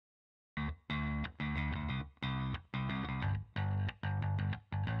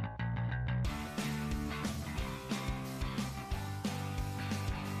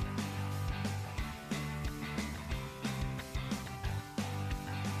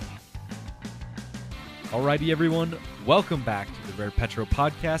Alrighty, everyone, welcome back to the Rare Petro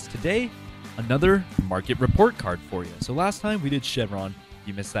Podcast. Today, another market report card for you. So last time we did Chevron. If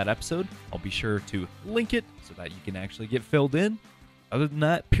you missed that episode, I'll be sure to link it so that you can actually get filled in. Other than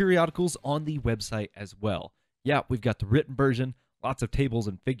that, periodicals on the website as well. Yeah, we've got the written version, lots of tables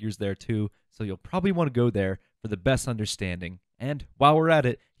and figures there too, so you'll probably want to go there for the best understanding. And while we're at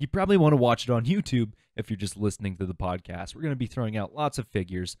it, you probably want to watch it on YouTube if you're just listening to the podcast. We're going to be throwing out lots of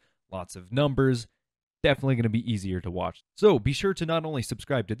figures, lots of numbers. Definitely going to be easier to watch. So be sure to not only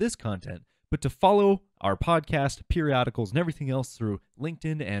subscribe to this content, but to follow our podcast, periodicals, and everything else through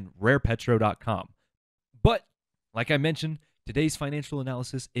LinkedIn and rarepetro.com. But, like I mentioned, today's financial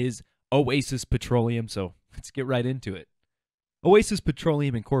analysis is Oasis Petroleum, so let's get right into it. Oasis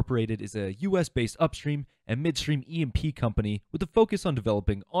Petroleum Incorporated is a U.S.-based upstream and midstream E&P company with a focus on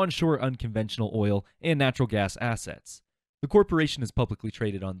developing onshore unconventional oil and natural gas assets. The corporation is publicly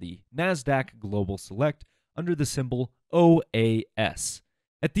traded on the NASDAQ Global Select under the symbol OAS.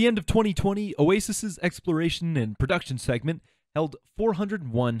 At the end of 2020, Oasis's exploration and production segment held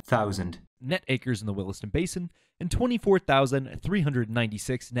 401,000 net acres in the Williston Basin and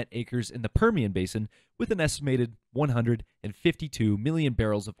 24,396 net acres in the Permian Basin, with an estimated 152 million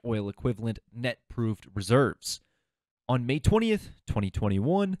barrels of oil equivalent net proved reserves. On May 20th,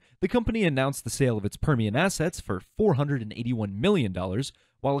 2021, the company announced the sale of its Permian assets for $481 million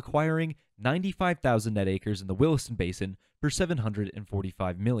while acquiring 95,000 net acres in the Williston Basin for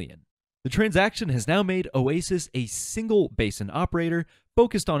 $745 million. The transaction has now made Oasis a single basin operator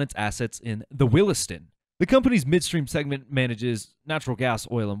focused on its assets in the Williston. The company's midstream segment manages natural gas,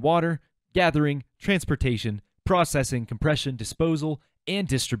 oil, and water, gathering, transportation, processing, compression, disposal, and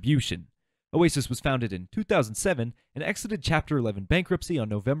distribution. Oasis was founded in 2007 and exited Chapter 11 bankruptcy on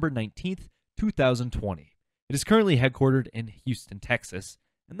November 19, 2020. It is currently headquartered in Houston, Texas,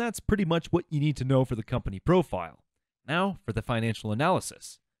 and that's pretty much what you need to know for the company profile. Now for the financial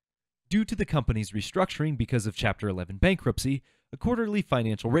analysis. Due to the company's restructuring because of Chapter 11 bankruptcy, a quarterly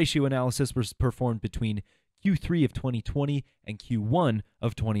financial ratio analysis was performed between Q3 of 2020 and Q1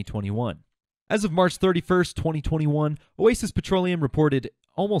 of 2021. As of March 31st, 2021, Oasis Petroleum reported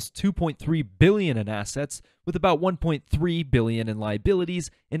almost $2.3 billion in assets, with about $1.3 billion in liabilities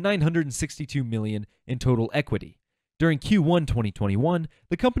and $962 million in total equity. During Q1 2021,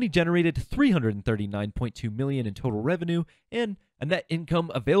 the company generated $339.2 million in total revenue and a net income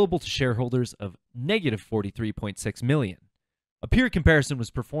available to shareholders of negative $43.6 million. A peer comparison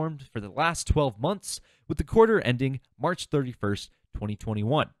was performed for the last 12 months, with the quarter ending March 31st,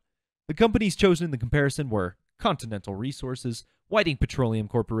 2021. The companies chosen in the comparison were Continental Resources, Whiting Petroleum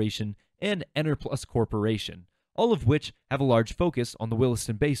Corporation, and Enerplus Corporation, all of which have a large focus on the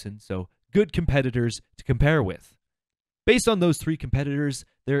Williston Basin, so good competitors to compare with. Based on those three competitors,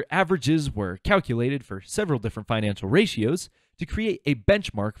 their averages were calculated for several different financial ratios to create a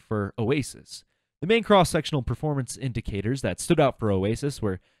benchmark for Oasis. The main cross-sectional performance indicators that stood out for Oasis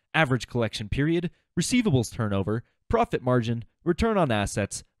were average collection period, receivables turnover, profit margin, return on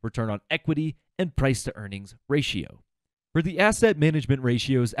assets, return on equity, and price-to-earnings ratio. For the asset management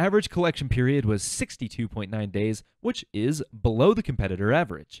ratios, average collection period was 62.9 days, which is below the competitor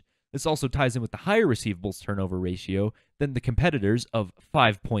average. This also ties in with the higher receivables turnover ratio than the competitors of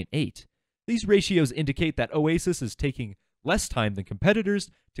 5.8. These ratios indicate that Oasis is taking less time than competitors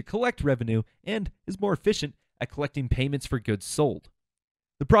to collect revenue and is more efficient at collecting payments for goods sold.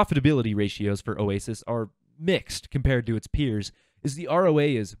 The profitability ratios for Oasis are mixed compared to its peers, as the ROA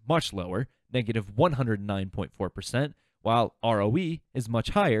is much lower, negative 109.4%, while ROE is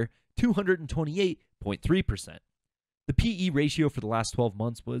much higher, 228.3%. The PE ratio for the last 12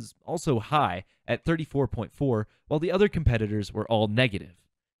 months was also high at 34.4, while the other competitors were all negative.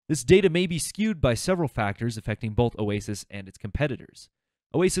 This data may be skewed by several factors affecting both Oasis and its competitors.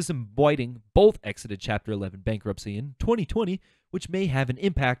 Oasis and Whiting both exited Chapter 11 bankruptcy in 2020, which may have an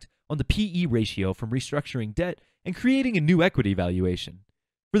impact on the PE ratio from restructuring debt and creating a new equity valuation.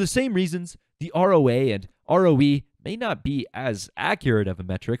 For the same reasons, the ROA and ROE may not be as accurate of a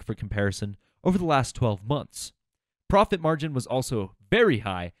metric for comparison over the last 12 months. Profit margin was also very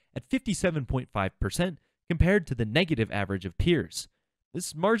high at 57.5% compared to the negative average of peers.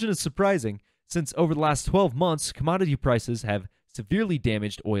 This margin is surprising since over the last 12 months, commodity prices have severely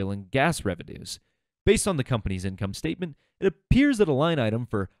damaged oil and gas revenues. Based on the company's income statement, it appears that a line item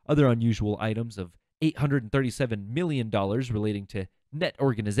for other unusual items of $837 million relating to net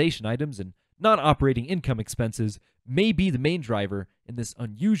organization items and non-operating income expenses may be the main driver in this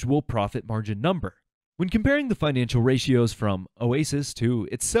unusual profit margin number. When comparing the financial ratios from Oasis to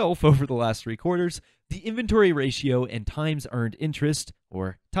itself over the last 3 quarters, The inventory ratio and times earned interest,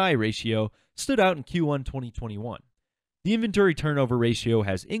 or TIE ratio, stood out in Q1 2021. The inventory turnover ratio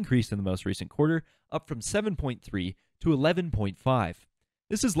has increased in the most recent quarter, up from 7.3 to 11.5.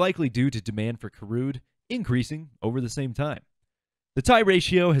 This is likely due to demand for crude increasing over the same time. The TIE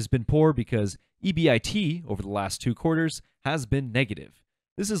ratio has been poor because EBIT over the last 2 quarters has been negative.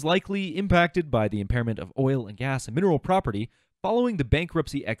 This is likely impacted by the impairment of oil and gas and mineral property following the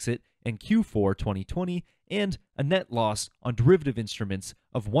bankruptcy exit in Q4 2020 and a net loss on derivative instruments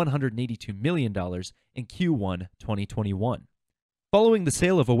of $182 million in Q1 2021. Following the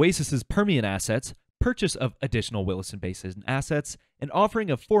sale of Oasis's Permian assets, purchase of additional Williston Basin assets, and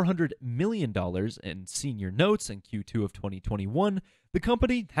offering of $400 million in senior notes in Q2 of 2021, the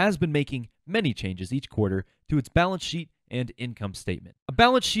company has been making many changes each quarter to its balance sheet and income statement. A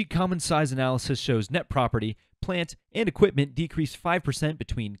balance sheet common size analysis shows net property, plant, and equipment decreased 5%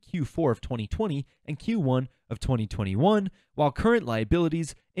 between Q4 of 2020 and Q1 of 2021, while current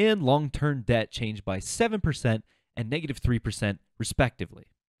liabilities and long-term debt changed by 7% and -3% respectively.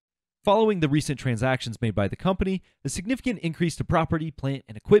 Following the recent transactions made by the company, the significant increase to property, plant,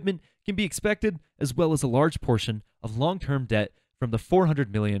 and equipment can be expected, as well as a large portion of long-term debt from the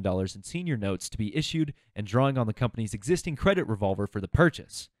 $400 million in senior notes to be issued and drawing on the company's existing credit revolver for the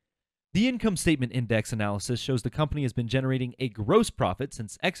purchase. The income statement index analysis shows the company has been generating a gross profit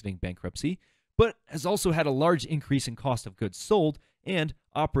since exiting bankruptcy, but has also had a large increase in cost of goods sold and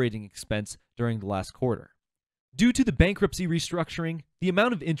operating expense during the last quarter. Due to the bankruptcy restructuring, the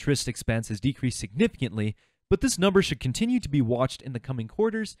amount of interest expense has decreased significantly, but this number should continue to be watched in the coming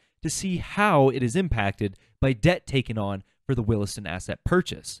quarters to see how it is impacted by debt taken on for the Williston asset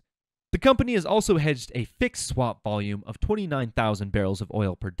purchase. The company has also hedged a fixed swap volume of 29,000 barrels of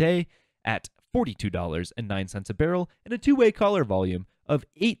oil per day at $42.09 a barrel and a two-way collar volume of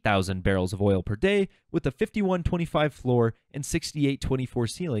 8,000 barrels of oil per day with a 51.25 floor and 68.24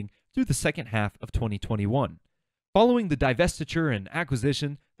 ceiling through the second half of 2021. Following the divestiture and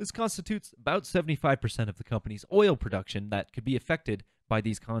acquisition, this constitutes about 75% of the company's oil production that could be affected by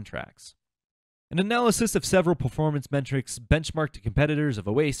these contracts. An analysis of several performance metrics benchmarked to competitors of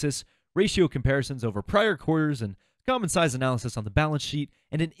Oasis, ratio comparisons over prior quarters, and common size analysis on the balance sheet,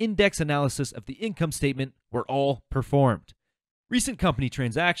 and an index analysis of the income statement were all performed. Recent company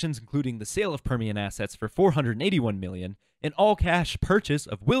transactions, including the sale of Permian assets for $481 million, an all-cash purchase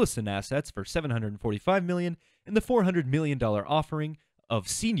of Williston assets for $745 million, and the $400 million offering of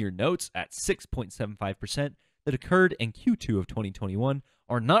senior notes at 6.75% that occurred in Q2 of 2021,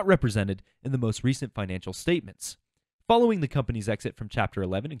 are not represented in the most recent financial statements. Following the company's exit from Chapter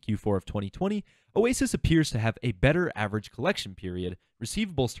 11 in Q4 of 2020, Oasis appears to have a better average collection period,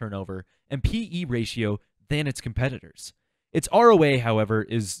 receivables turnover, and PE ratio than its competitors. Its ROA, however,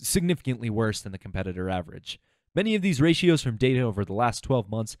 is significantly worse than the competitor average. Many of these ratios from data over the last 12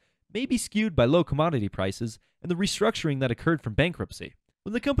 months may be skewed by low commodity prices and the restructuring that occurred from bankruptcy.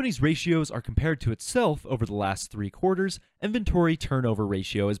 When the company's ratios are compared to itself over the last 3 quarters, inventory turnover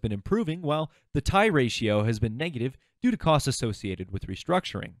ratio has been improving while the TIE ratio has been negative due to costs associated with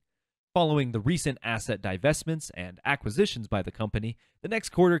restructuring. Following the recent asset divestments and acquisitions by the company, the next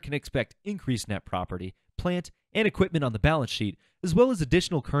quarter can expect increased net property, plant, and equipment on the balance sheet, as well as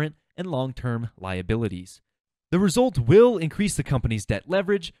additional current and long-term liabilities. The result will increase the company's debt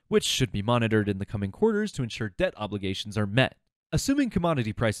leverage, which should be monitored in the coming quarters to ensure debt obligations are met. Assuming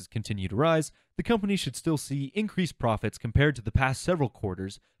commodity prices continue to rise, the company should still see increased profits compared to the past several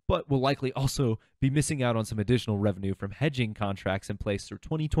quarters, but will likely also be missing out on some additional revenue from hedging contracts in place through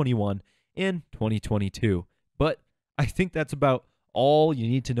 2021 and 2022. But I think that's about all you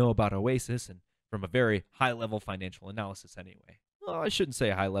need to know about Oasis, and from a very high-level financial analysis anyway. Well, I shouldn't say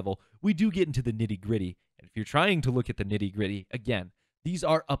high level. We do get into the nitty-gritty, and if you're trying to look at the nitty-gritty, again, these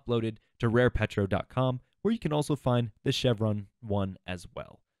are uploaded to rarepetro.com, where you can also find the Chevron one as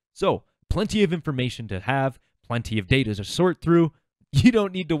well. So, plenty of information to have, plenty of data to sort through. You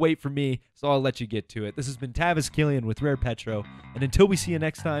don't need to wait for me, so I'll let you get to it. This has been Tavis Killian with Rare Petro, and until we see you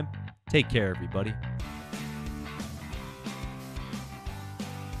next time, take care, everybody.